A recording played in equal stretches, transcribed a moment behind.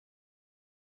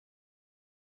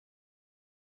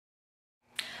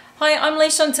Hi, I'm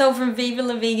Leigh-Chantelle from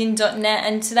VivaLaVegan.net,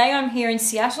 and today I'm here in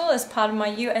Seattle as part of my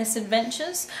US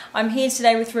adventures. I'm here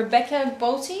today with Rebecca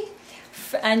Bolte,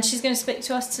 and she's going to speak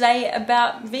to us today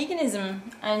about veganism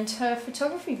and her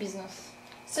photography business.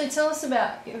 So tell us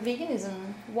about your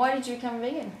veganism. Why did you become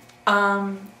vegan?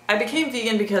 I became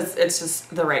vegan because it's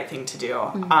just the right thing to do.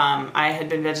 I had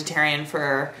been vegetarian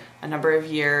for a number of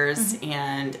years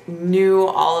and knew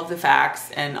all of the facts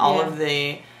and all of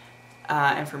the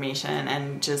information,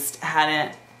 and just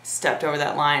hadn't stepped over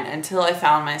that line until I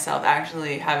found myself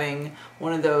actually having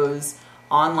one of those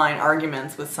online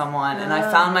arguments with someone, and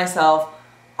I found myself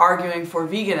arguing for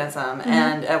veganism.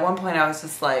 And at one point I was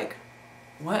just like,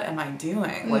 what am I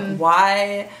doing? Like,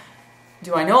 why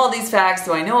do I know all these facts?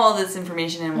 Do I know all this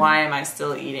information? And why am I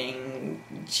still eating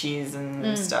cheese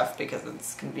and stuff because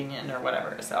it's convenient or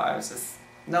whatever? So I was just,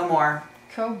 no more.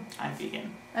 Cool. I'm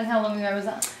vegan. And how long ago was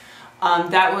that?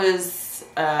 That was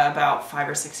about 5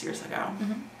 or 6 years ago.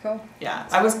 Cool. Yeah,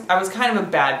 I was kind of a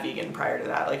bad vegan prior to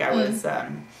that. Like I was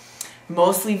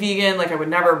mostly vegan. Like I would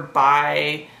never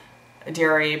buy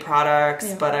dairy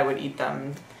products, but I would eat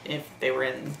them if they were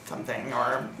in something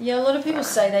or a lot of people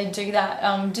say they do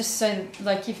that just so,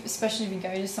 like, especially if you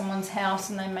go to someone's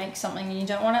house and they make something and you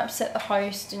don't want to upset the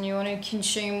host and you want to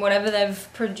consume whatever they've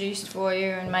produced for you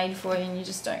and made for you, and you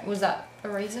just don't. Was that a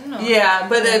reason? Or? Yeah,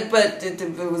 but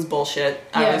it was bullshit.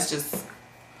 I was just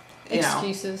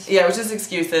excuses. Yeah, it was just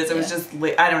excuses. It was just,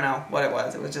 I don't know what it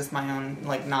was. It was just my own,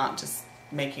 like, not just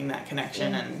making that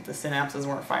connection, and the synapses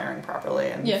weren't firing properly,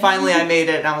 and finally I made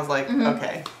it and I was like,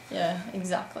 okay. Yeah,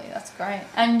 exactly. That's great.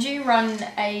 And you run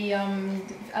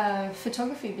a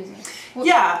photography business. What's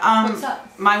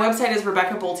that? My website is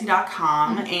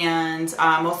RebeccaBolte.com, and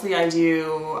mostly I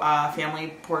do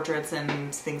family portraits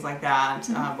and things like that,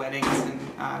 weddings and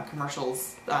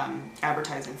commercials,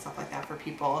 advertising, stuff like that for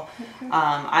people.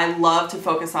 I love to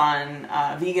focus on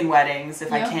vegan weddings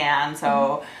if I can,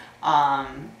 so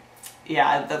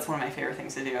yeah, that's one of my favorite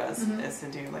things to do is to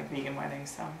do like vegan weddings.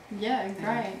 So yeah,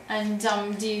 great. And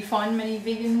do you find many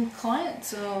vegan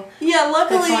clients, or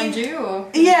luckily they find you? Or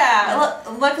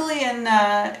luckily in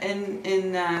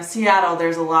Seattle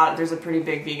there's a pretty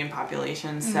big vegan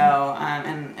population. So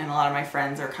and a lot of my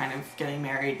friends are kind of getting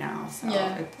married now. So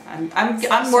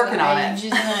I'm working on it.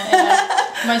 Isn't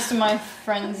it? Most of my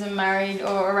friends are married,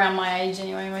 or around my age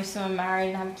anyway. Most of them are married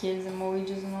and have kids and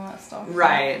mortgages and all that stuff.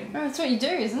 Right. So, that's what you do,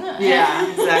 isn't it? Yeah,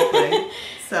 exactly.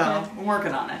 So I'm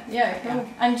working on it. Yeah, cool. Yeah.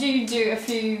 And you do a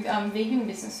few vegan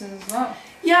businesses as well.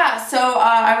 Yeah, so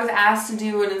I was asked to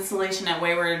do an installation at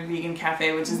Wayward Vegan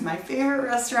Cafe, which is my favorite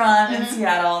restaurant in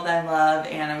Seattle that I love,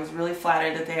 and I was really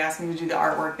flattered that they asked me to do the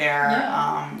artwork there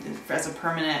as a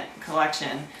permanent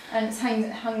collection. And it's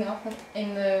hung up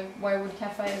in the Wayward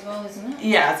Cafe as well, isn't it?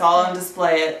 Yeah, it's all on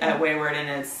display at Wayward, and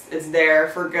it's there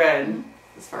for good.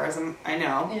 As far as I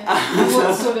know. Yeah.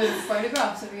 What sort of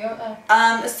photographs have you got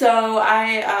there? So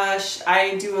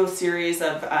I do a series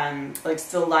of like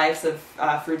still lifes of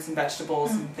fruits and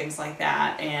vegetables and things like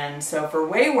that. And so for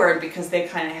Wayward, because they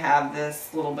kind of have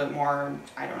this little bit more,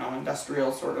 I don't know,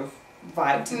 industrial sort of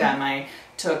vibe to them, I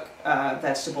took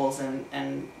vegetables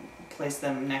and placed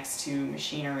them next to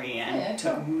machinery and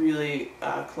took really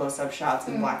close-up shots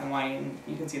in black and white, and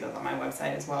you can see those on my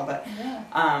website as well. But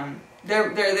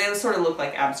they sort of look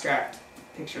like abstract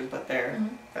pictures, but they're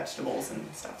vegetables and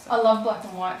stuff. So. I love black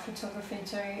and white photography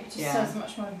too. It just has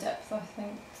much more depth, I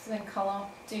think, than colour.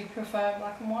 Do you prefer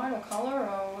black and white or colour,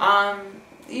 or?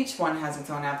 Each one has its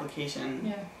own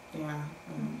application. Yeah.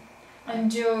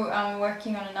 And you're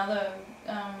working on another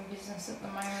business at the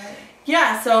moment.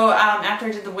 Yeah, so after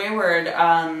I did the Wayward,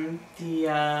 the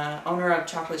owner of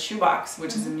Chocolate Shoebox,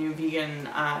 which is a new vegan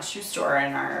shoe store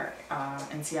in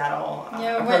Seattle, we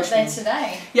went there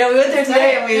today. Yeah, we went there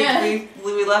today, and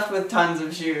we left with tons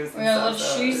of shoes. We got a lot of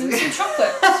shoes and some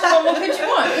chocolate. What more could you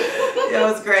want? Yeah,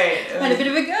 it was great. Had a bit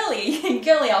of a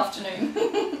girly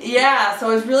afternoon. Yeah, so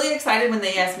I was really excited when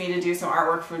they asked me to do some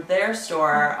artwork for their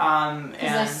store.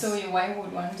 Because they saw your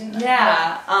Wayward one, didn't they?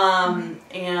 Yeah,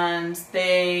 and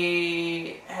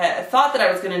they had thought that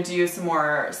I was going to do some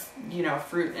more,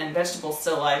 fruit and vegetable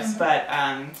still lifes, but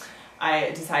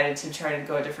I decided to try to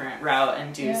go a different route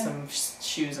and do some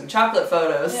shoes and chocolate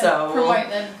photos. So promote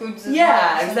their goods as well.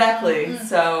 Yeah, exactly.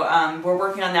 So we're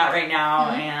working on that right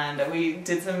now, and we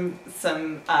did some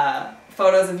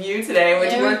photos of you today,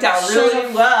 which worked out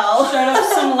really well. Showed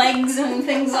off some legs and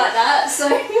things like that. So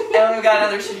and we've got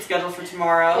another shoot scheduled for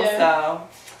tomorrow. So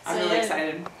I'm really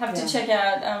excited. Have to check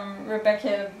out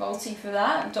Rebecca Bolte for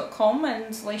that .com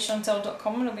and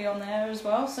Leigh-Chantelle.com. It'll be on there as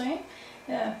well soon.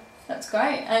 Yeah. That's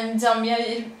great. And yeah,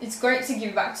 it's great to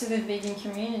give back to the vegan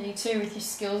community too with your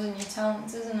skills and your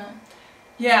talents, isn't it?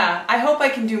 Yeah, I hope I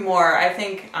can do more. I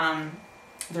think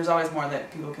there's always more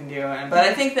that people can do, but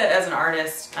I think that as an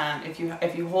artist,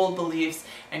 if you hold beliefs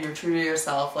and you're true to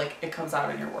yourself, like, it comes out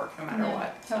in your work no matter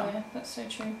what. So. Oh yeah, that's so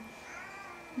true.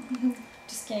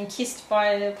 Just getting kissed by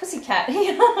a pussycat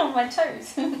on my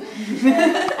toes.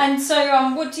 And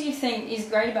so, what do you think is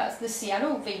great about the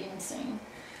Seattle vegan scene?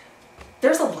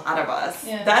 There's a lot of us.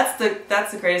 Yeah. That's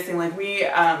the greatest thing. Like, we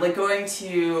like going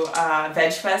to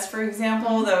Veg Fest, for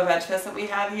example, the Veg Fest that we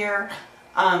have here.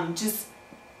 Just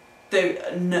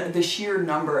the sheer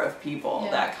number of people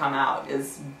that come out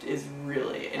is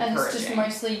really encouraging. And it's just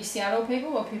mostly Seattle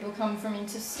people, or people come from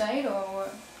interstate, or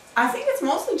what? I think it's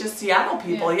mostly just Seattle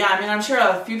people. Yeah, I mean, I'm sure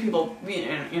a few people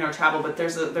travel, but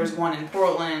there's one in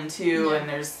Portland too, and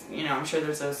there's I'm sure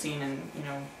there's a scene in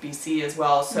BC as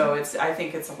well. So I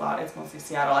think it's mostly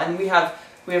Seattle, and we have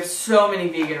so many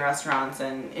vegan restaurants,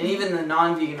 and even the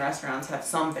non-vegan restaurants have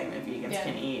something that vegans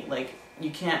can eat. Like, you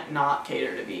can't not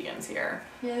cater to vegans here.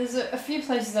 Yeah, there's a few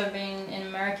places I've been in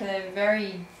America. They're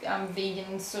very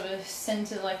vegan sort of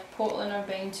centered, like Portland I've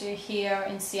been to, here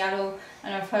in Seattle,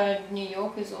 and I've heard New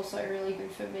York is also really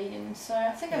good for vegans. So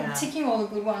I think I'm ticking all the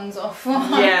good ones off.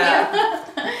 Yeah.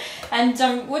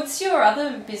 And what's your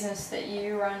other business that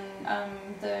you run,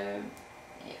 the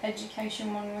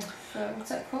education one with, what's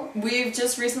that called? We've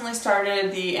just recently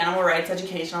started the Animal Rights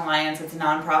Education Alliance. It's a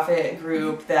nonprofit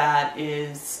group that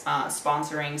is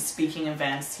sponsoring speaking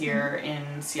events here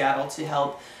in Seattle to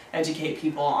help educate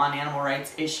people on animal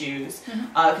rights issues.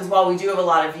 Because while we do have a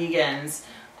lot of vegans,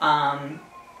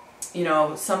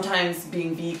 sometimes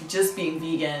just being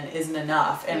vegan isn't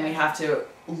enough, and we have to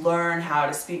learn how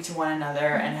to speak to one another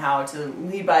and how to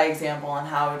lead by example and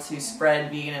how to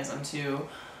spread veganism to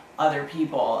other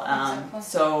people.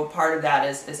 So part of that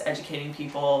is educating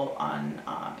people on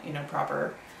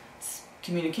proper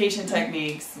communication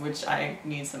techniques, which I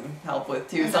need some help with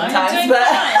too sometimes.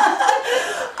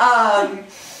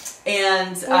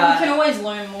 And you can always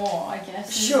learn more, I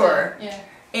guess. Sure. Yeah.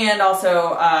 And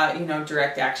also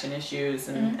direct action issues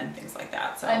and things like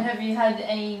that. So. And have you had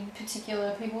any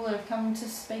particular people that have come to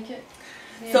speak at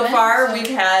the So event? far, we've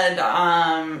had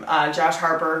Josh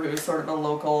Harper, who's sort of a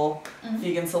local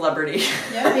vegan celebrity.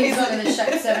 Yeah, he's one of the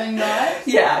Shack 7 guys.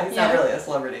 Yeah, he's not really a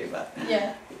celebrity, but...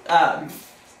 Yeah.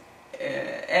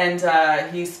 And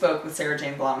he spoke with Sarah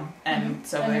Jane Blum, and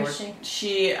so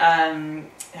she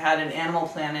had an Animal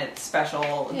Planet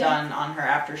special done on her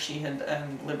after she had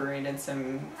liberated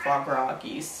some foie gras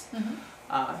geese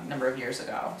a number of years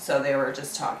ago. So they were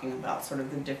just talking about sort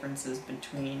of the differences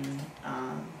between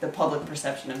the public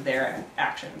perception of their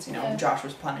actions. Josh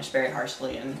was punished very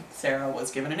harshly, and Sarah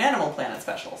was given an Animal Planet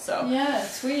special. So yeah,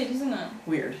 it's weird, isn't it?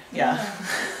 Weird, yeah.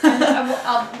 And,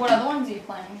 what other ones are you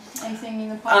planning? Anything in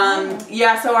the pipeline?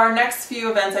 Yeah, so our next few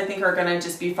events I think are going to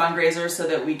just be fundraisers so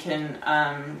that we can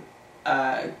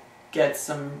get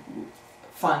some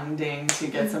funding to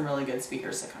get some really good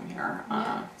speakers to come here.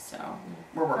 So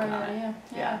we're working on it.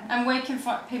 Yeah. And where can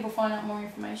people find out more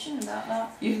information about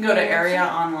that? You can go to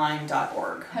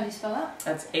areaonline.org. How do you spell that?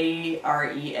 That's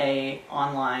AREA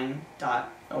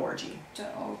online.org.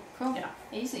 Cool. Yeah.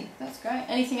 Easy. That's great.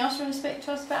 Anything else you want to speak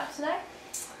to us about today?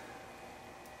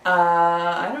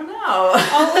 I don't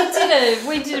know.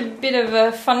 We did a bit of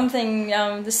a fun thing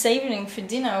this evening for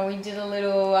dinner. We did a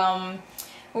little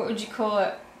what would you call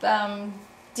it?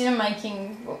 Dinner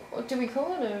making. What do we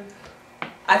call it?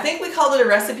 I think we called it a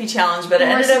recipe challenge, but it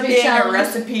ended up being a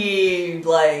recipe,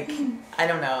 like, I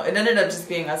don't know. It ended up just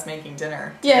being us making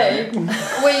dinner. Yeah.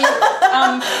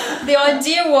 The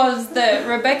idea was that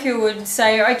Rebecca would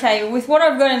say, okay, with what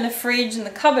I've got in the fridge and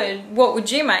the cupboard, what would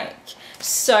you make?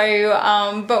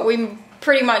 So, but we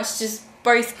pretty much just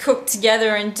both cooked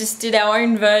together and just did our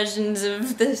own versions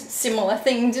of the similar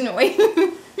thing, didn't we?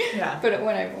 Yeah. But it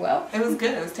went over well. It was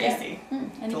good. It was tasty. Yeah.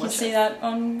 And delicious. You can see that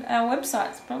on our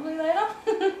websites probably later.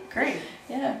 Great.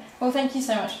 Yeah. Well, thank you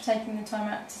so much for taking the time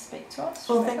out to speak to us.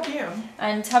 Well, Rebecca. thank you.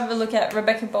 And have a look at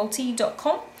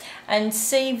RebeccaBolte.com and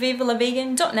see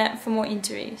vivalavegan.net for more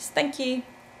interviews. Thank you.